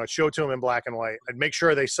 I'd show it to them in black and white. I'd make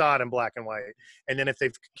sure they saw it in black and white. And then if they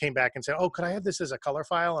came back and said, oh, could I have this as a color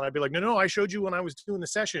file? And I'd be like, no, I showed you when I was doing the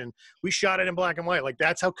session. We shot it in black and white. Like,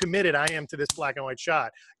 that's how committed I am to this black and white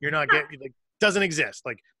shot. You're not getting, like, doesn't exist.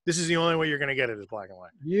 Like, this is the only way you're going to get it is black and white.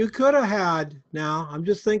 You could have had, now I'm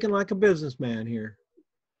just thinking like a businessman here.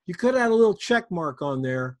 You could have had a little check mark on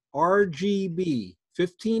there, RGB.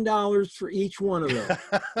 $15 for each one of them.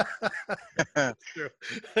 True.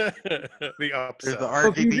 The upsell. RGB so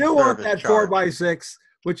if you do want that charge. 4x6,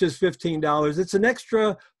 which is $15, it's an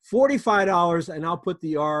extra $45, and I'll put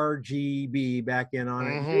the RGB back in on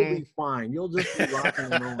it. You'll be fine. You'll just be rocking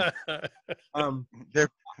and rolling.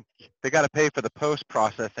 They got to pay for the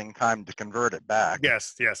post-processing time to convert it back.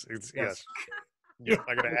 Yes. Yeah,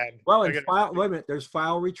 I got to add. Well, wait a minute. There's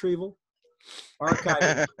file retrieval,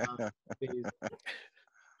 archiving.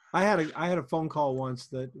 I had a phone call once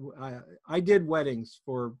that I did weddings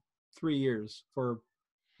for 3 years for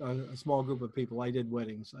a small group of people. I did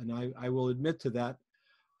weddings, and I will admit to that.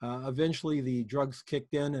 Eventually, the drugs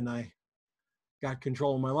kicked in, and I got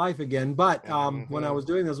control of my life again. But when I was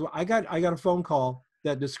doing this, I got a phone call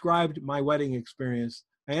that described my wedding experience.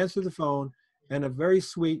 I answered the phone, and a very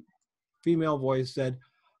sweet female voice said,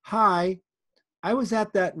 "Hi, I was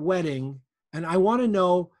at that wedding, and I want to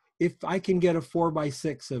know if I can get a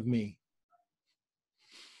 4x6 of me."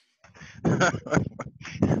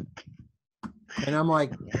 And I'm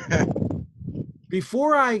like,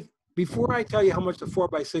 before I tell you how much the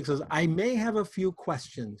 4x6 is, I may have a few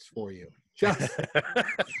questions for you. Just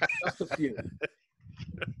a few.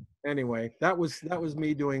 Anyway, that was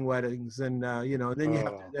me doing weddings, and then you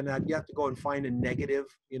have to go and find a negative.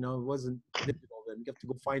 It wasn't digital then. You have to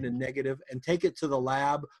go find a negative and take it to the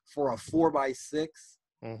lab for a 4x6.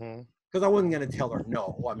 Because I wasn't going to tell her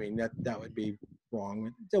no. I mean, that would be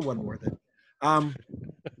wrong. It wasn't worth it.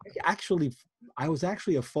 I was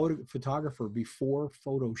actually a photographer before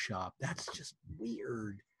Photoshop. That's just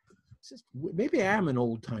weird. Maybe I am an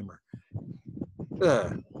old timer.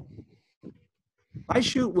 I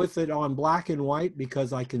shoot with it on black and white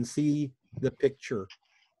because I can see the picture.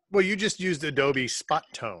 Well, you just used Adobe Spot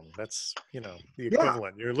Tone. That's, the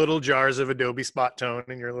equivalent. Your little jars of Adobe Spot Tone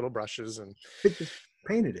and your little brushes and it just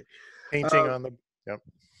painted it. Painting on the, yep.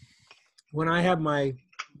 When I have my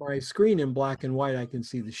screen in black and white, I can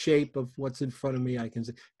see the shape of what's in front of me. I can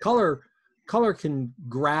see color can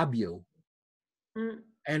grab you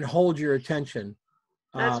and hold your attention.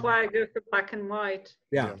 That's why I go for black and white.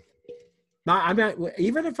 Yeah. Now, I mean,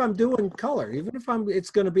 even if I'm doing color, it's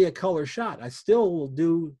going to be a color shot, I still will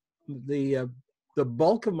do the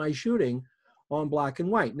bulk of my shooting on black and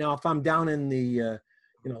white. Now, if I'm down in the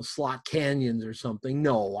slot canyons or something,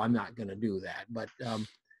 no, I'm not going to do that. But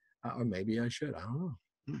or maybe I should. I don't know.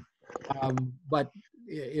 But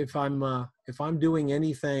if I'm doing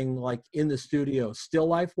anything like in the studio, still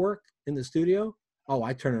life work in the studio, oh,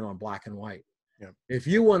 I turn it on black and white. Yeah. If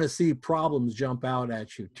you want to see problems jump out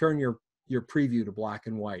at you, turn your preview to black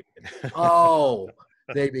and white. Oh,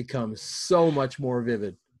 they become so much more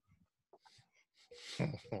vivid.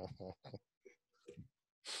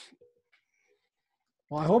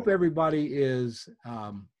 Well, I hope everybody is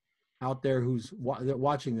out there who's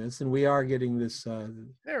watching this, and we are getting this.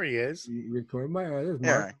 There he is. Recorded. There's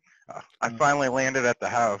Mark. Yeah, I finally landed at the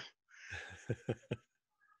house.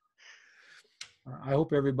 I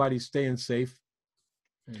hope everybody's staying safe.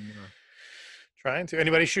 And, Trying to.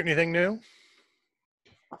 Anybody shoot anything new?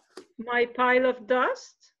 My pile of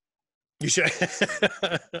dust. You should.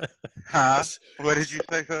 Huh? What did you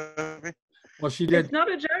say, Sophie? well, she did. It's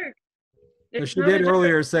not a joke. It's She not a did joke.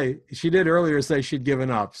 earlier say she'd given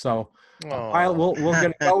up. So we're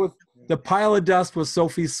gonna go with the pile of dust was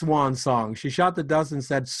Sophie's swan song. She shot the dust and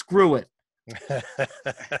said, "Screw it." But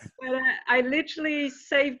I literally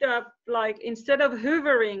saved up, like, instead of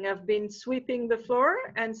hoovering, I've been sweeping the floor,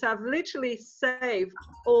 and so I've literally saved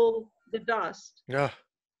all the dust. Yeah.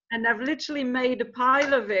 And I've literally made a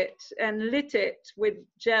pile of it and lit it with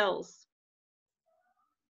gels.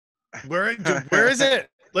 Where is it?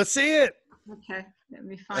 Let's see it. Okay, let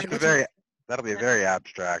me find That'll it. be very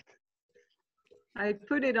abstract. I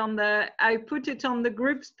put it on the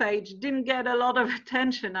groups page. Didn't get a lot of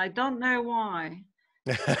attention. I don't know why.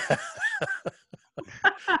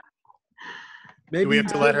 Maybe we have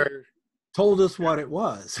to let her told us what it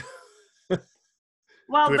was.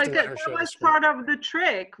 Well, we have to let because her that show the was screen? part of the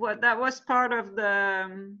trick. That was part of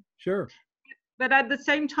the. Sure. But at the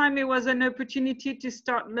same time, it was an opportunity to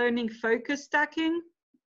start learning focus stacking.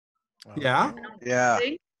 Yeah. Yeah.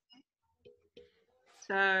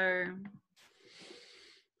 So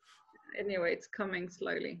anyway, it's coming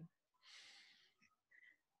slowly.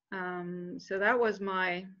 So that was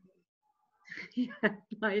my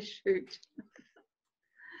my shoot.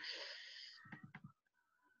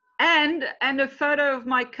 And a photo of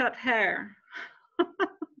my cut hair.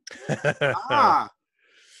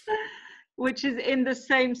 Which is in the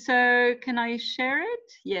same, so can I share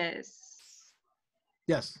it? Yes.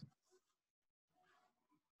 Yes.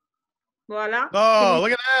 Voila. Oh,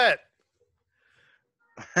 look at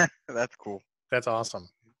that. That's cool. That's awesome.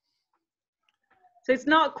 So it's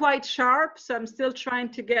not quite sharp, so I'm still trying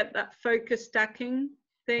to get that focus stacking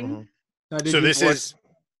thing. Now,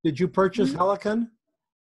 did you purchase Helicon?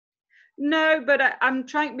 No, but I'm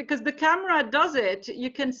trying, because the camera does it.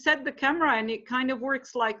 You can set the camera and it kind of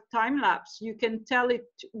works like time lapse. You can tell it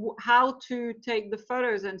how to take the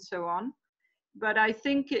photos and so on. But I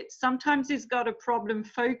think sometimes it's got a problem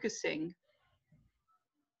focusing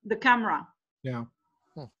the camera. Yeah.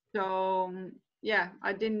 So yeah,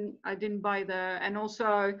 I didn't buy and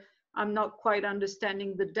also I'm not quite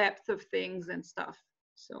understanding the depth of things and stuff.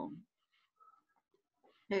 So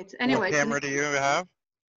anyway. What camera do you have?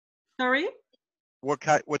 Sorry? What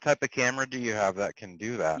type of camera do you have that can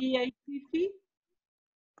do that? D850.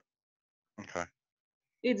 Okay.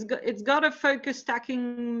 It's got a focus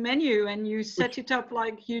stacking menu, and you set it up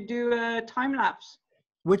like you do a time lapse.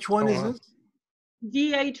 Which one is this?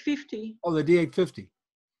 D850. Oh, the D850.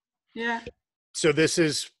 Yeah. So this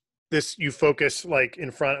you focus like in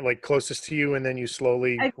front, like closest to you, and then you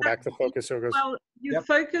slowly back the focus so it goes. Well, you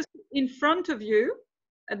focus in front of you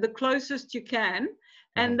at the closest you can,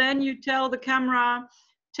 and then you tell the camera,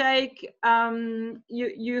 take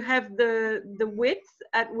you have the width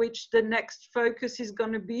at which the next focus is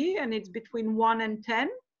going to be, and it's between 1 and 10,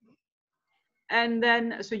 and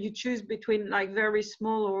then so you choose between like very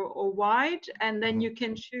small or wide, and then you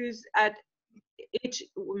can choose at each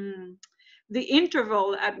the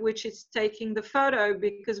interval at which it's taking the photo,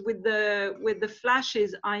 because with the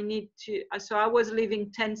flashes I need to, so I was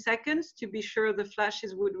leaving 10 seconds to be sure the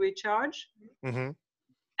flashes would recharge.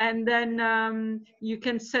 And then you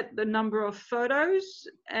can set the number of photos,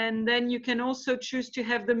 and then you can also choose to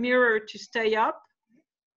have the mirror to stay up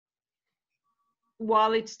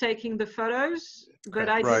while it's taking the photos. But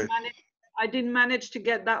I didn't manage to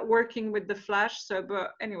get that working with the flash. So,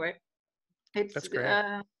 but anyway, That's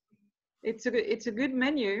great. It's a good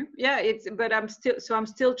menu. Yeah, but I'm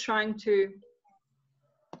still trying to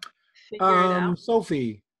figure it out.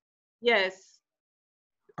 Sophie. Yes.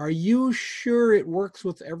 Are you sure it works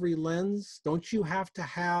with every lens? Don't you have to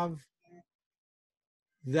have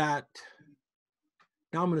that?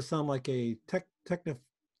 Now I'm going to sound like a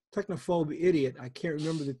technophobe idiot. I can't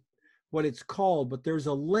remember what it's called, but there's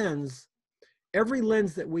a lens. Every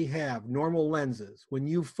lens that we have, normal lenses, when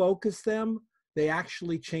you focus them, they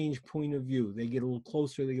actually change point of view. They get a little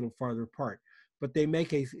closer, they get a little farther apart. but they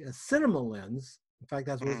make a cinema lens. In fact,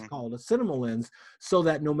 that's what it's called, a cinema lens, so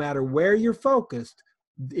that no matter where you're focused,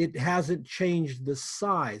 it hasn't changed the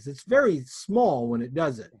size. It's very small when it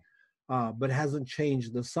does it, but hasn't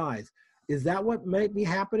changed the size. Is that what might be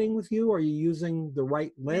happening with you? Are you using the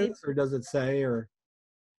right lens, or does it say, or?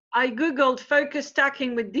 I Googled focus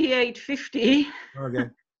stacking with D850. Okay.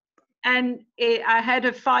 And I had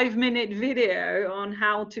a 5-minute video on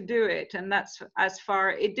how to do it. And that's as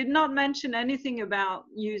far, it did not mention anything about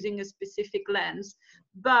using a specific lens,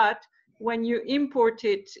 but when you import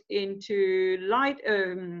it into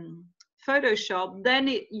Photoshop,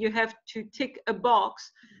 then you have to tick a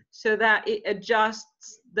box so that it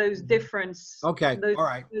adjusts those difference. Okay. Those, all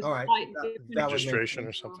right. those All right. that registration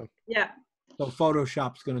or something. Yeah. So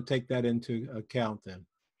Photoshop's going to take that into account then.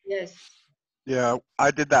 Yes. Yeah,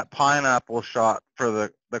 I did that pineapple shot for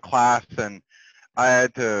the class, and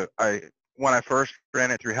when I first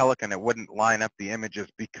ran it through Helicon, it wouldn't line up the images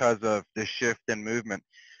because of the shift in movement.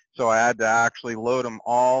 So I had to actually load them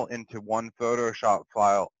all into one Photoshop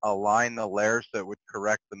file, align the layers so it would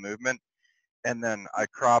correct the movement, and then I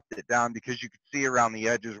cropped it down because you could see around the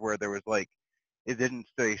edges where there was like, it didn't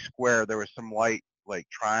stay square. There was some white like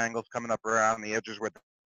triangles coming up around the edges where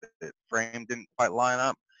the frame didn't quite line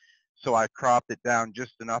up. So I cropped it down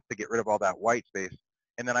just enough to get rid of all that white space.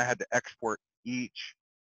 And then I had to export each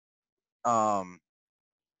layer,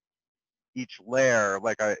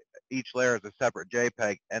 each layer is a separate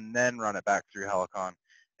JPEG, and then run it back through Helicon,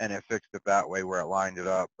 and it fixed it that way where it lined it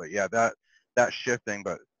up. But yeah, that's shifting.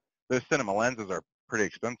 But those cinema lenses are pretty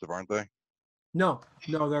expensive, aren't they? No,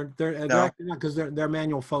 they're No? actually not, because they're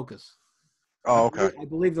manual focus. Oh, okay. I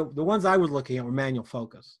believe the ones I was looking at were manual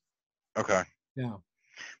focus. Okay. Yeah.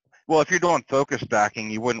 Well, if you're doing focus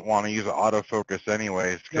stacking, you wouldn't want to use an autofocus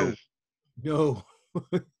anyways, because No,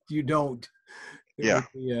 you don't. Yeah.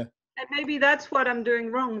 And maybe that's what I'm doing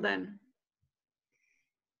wrong then.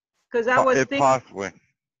 Because I was thinking, possibly.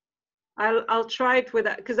 I'll try it with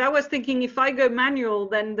that. Because I was thinking if I go manual,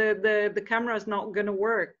 then the camera is not going to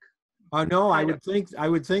work. No, I would think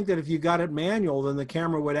that if you got it manual, then the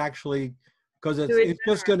camera would actually, because it's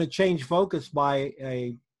just going to change focus by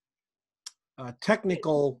a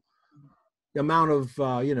technical amount of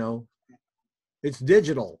it's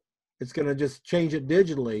digital. It's going to just change it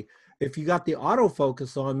digitally. If you got the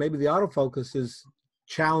autofocus on, maybe the autofocus is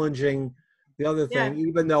challenging the other thing,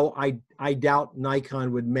 even though I doubt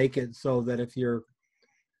Nikon would make it so that if your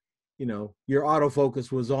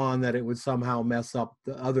autofocus was on, that it would somehow mess up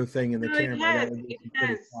the other thing in the camera.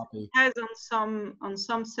 It has on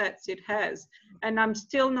some sets, it has. And I'm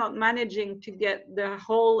still not managing to get the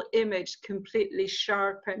whole image completely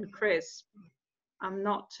sharp and crisp. I'm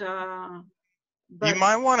not, You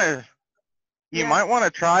might want to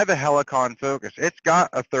try the Helicon Focus. It's got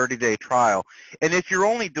a 30-day trial. And if you're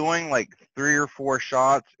only doing like 3 or 4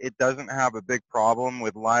 shots, it doesn't have a big problem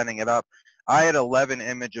with lining it up. I had 11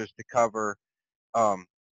 images to cover,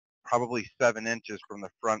 probably 7 inches from the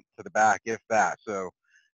front to the back, if that. So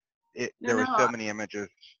there were so many images.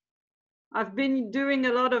 I've been doing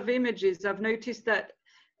a lot of images. I've noticed that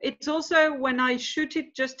it's also when I shoot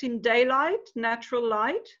it just in daylight, natural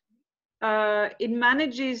light, it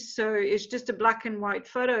manages, so it's just a black and white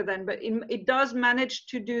photo then, but it does manage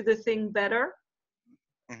to do the thing better.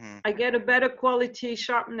 Mm-hmm. I get a better quality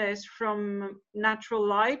sharpness from natural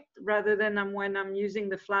light rather than when I'm using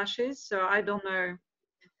the flashes. So I don't know,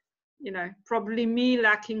 probably me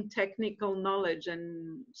lacking technical knowledge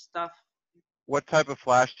and stuff. What type of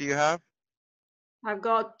flash do you have? I've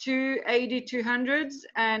got 2 80-200s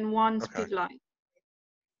and 1 speed light.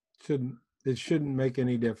 It shouldn't make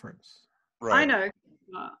any difference. Right. I know.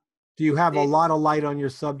 Do you have a lot of light on your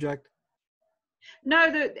subject?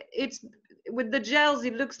 No, it's with the gels.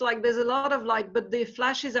 It looks like there's a lot of light, but the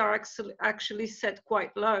flashes are actually set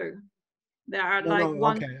quite low. They are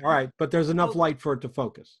Okay, all right, but there's enough light for it to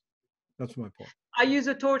focus. That's my point. I use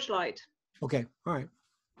a torchlight. Okay, all right.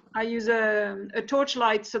 I use a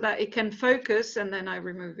torchlight so that it can focus, and then I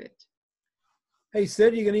remove it. Hey,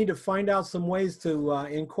 Sid, you're going to need to find out some ways to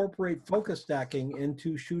incorporate focus stacking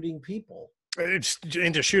into shooting people. It's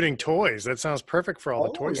into shooting toys. That sounds perfect for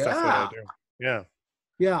all the toy stuff that I do. Yeah.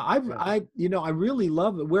 Yeah, I really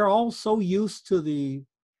love it. We're all so used to the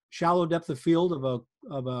shallow depth of field of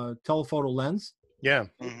a telephoto lens. Yeah.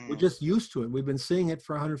 We're just used to it. We've been seeing it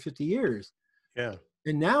for 150 years. Yeah.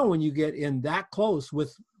 And now when you get in that close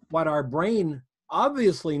with what our brain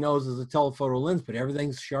obviously knows is a telephoto lens, but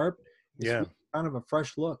everything's sharp. It's kind of a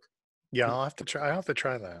fresh look. Yeah, I'll have to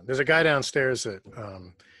try that. There's a guy downstairs that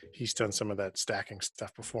he's done some of that stacking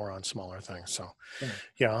stuff before on smaller things. So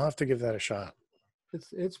yeah, I'll have to give that a shot.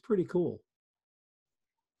 It's pretty cool.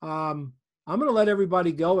 I'm going to let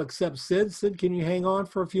everybody go except Sid. Sid, can you hang on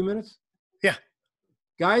for a few minutes? Yeah.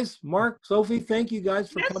 Guys, Mark, Sophie, thank you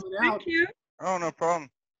guys for coming out. Thank you. Oh, no problem.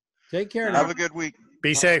 Take care. Have a good week.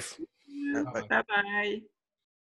 Be safe. Yeah, bye. Bye-bye.